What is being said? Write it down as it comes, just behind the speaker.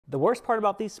The worst part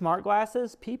about these smart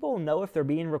glasses, people know if they're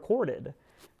being recorded.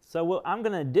 So what I'm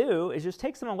going to do is just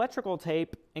take some electrical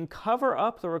tape and cover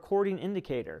up the recording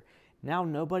indicator. Now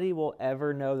nobody will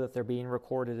ever know that they're being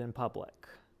recorded in public.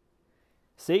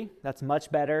 See, that's much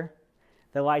better.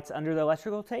 The light's under the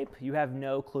electrical tape, you have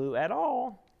no clue at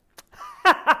all.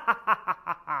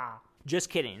 Just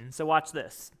kidding. So watch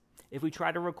this. If we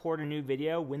try to record a new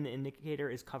video when the indicator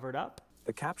is covered up,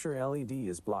 the capture LED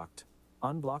is blocked.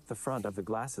 Unblock the front of the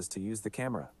glasses to use the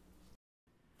camera.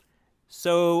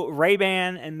 So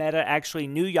Rayban and Meta actually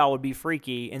knew y'all would be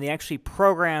freaky, and they actually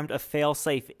programmed a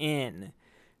failsafe in.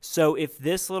 So if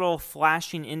this little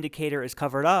flashing indicator is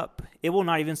covered up, it will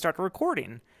not even start the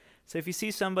recording. So if you see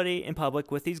somebody in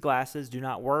public with these glasses, do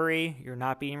not worry. You're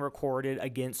not being recorded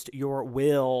against your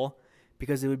will,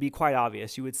 because it would be quite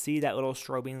obvious. You would see that little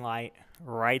strobing light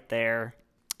right there.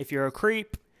 If you're a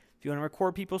creep, if you want to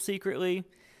record people secretly,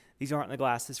 these aren't the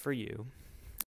glasses for you.